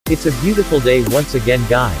It's a beautiful day once again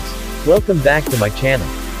guys. Welcome back to my channel.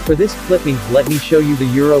 For this clipping, let me show you the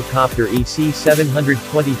Eurocopter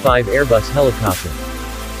EC725 Airbus helicopter.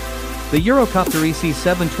 The Eurocopter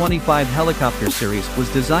EC725 helicopter series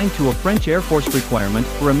was designed to a French Air Force requirement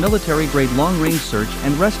for a military-grade long-range search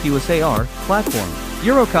and rescue SAR platform.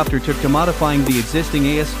 Eurocopter took to modifying the existing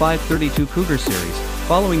AS532 Cougar series,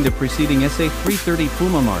 following the preceding SA330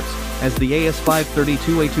 Puma marks, as the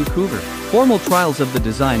AS532 Cougar. Formal trials of the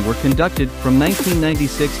design were conducted from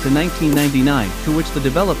 1996 to 1999, to which the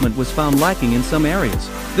development was found lacking in some areas.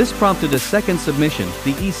 This prompted a second submission,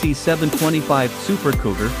 the EC725 Super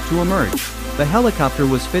Cougar, to emerge. The helicopter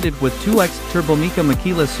was fitted with 2X Turbomeca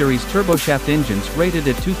Makila series turboshaft engines rated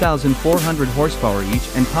at 2,400 horsepower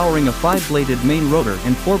each and powering a 5-bladed main rotor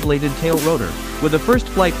and 4-bladed tail rotor. With the first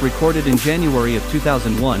flight recorded in January of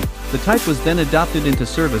 2001, the type was then adopted into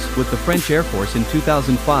service with the French Air Force in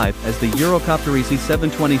 2005 as the Eurocopter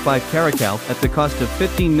EC725 Caracal at the cost of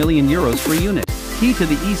 €15 million per unit. Key to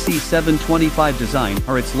the EC725 design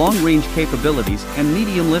are its long-range capabilities and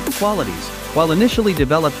medium-lift qualities. While initially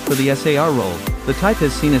developed for the SAR role, the type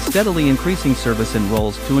has seen a steadily increasing service in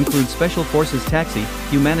roles to include Special Forces taxi,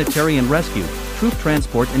 humanitarian rescue, troop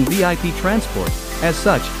transport and VIP transport. As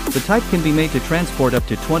such, the type can be made to transport up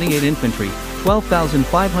to 28 infantry,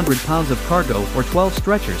 12,500 pounds of cargo or 12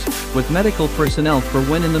 stretchers, with medical personnel for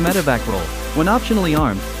when in the medevac role. When optionally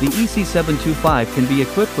armed, the EC725 can be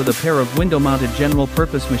equipped with a pair of window-mounted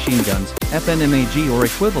general-purpose machine guns, FNMAG or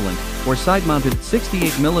equivalent, or side-mounted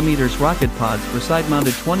 68mm rocket pods or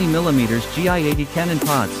side-mounted 20mm GI-80 cannon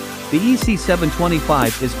pods. The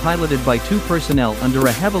EC725 is piloted by 2 personnel under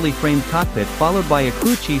a heavily framed cockpit followed by a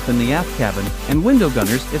crew chief in the aft cabin, and window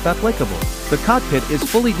gunners if applicable. The cockpit is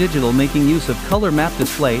fully digital, making use of color map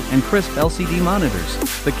display and crisp LCD monitors.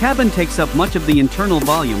 The cabin takes up much of the internal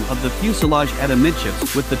volume of the fuselage at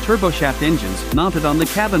amidships with the turboshaft engines mounted on the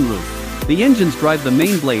cabin roof. The engines drive the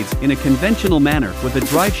main blades in a conventional manner with a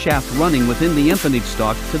drive shaft running within the empennage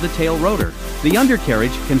stalk to the tail rotor. The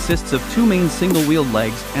undercarriage consists of 2 main single-wheeled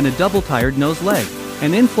legs and a double-tired nose leg.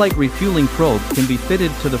 An in-flight refueling probe can be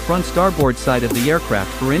fitted to the front starboard side of the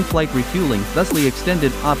aircraft for in-flight refueling, thusly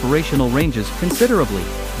extended operational ranges considerably.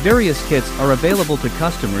 Various kits are available to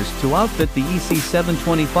customers to outfit the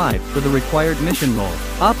EC725 for the required mission role.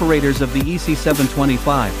 Operators of the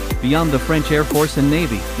EC725, beyond the French Air Force and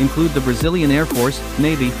Navy, include the Brazilian Air Force,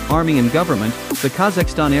 Navy, Army and Government, the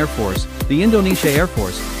Kazakhstan Air Force, the Indonesia Air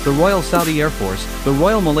Force, the Royal Saudi Air Force, the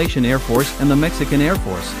Royal Malaysian Air Force and the Mexican Air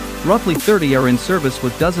Force. Roughly 30 are in service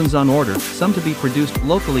with dozens on order, some to be produced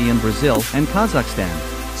locally in Brazil and Kazakhstan.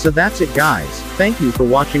 So that's it guys, thank you for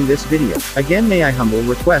watching this video. Again may I humble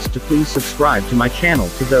request to please subscribe to my channel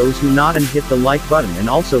to those who not and hit the like button and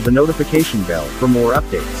also the notification bell for more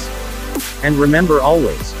updates. And remember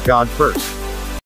always, God first.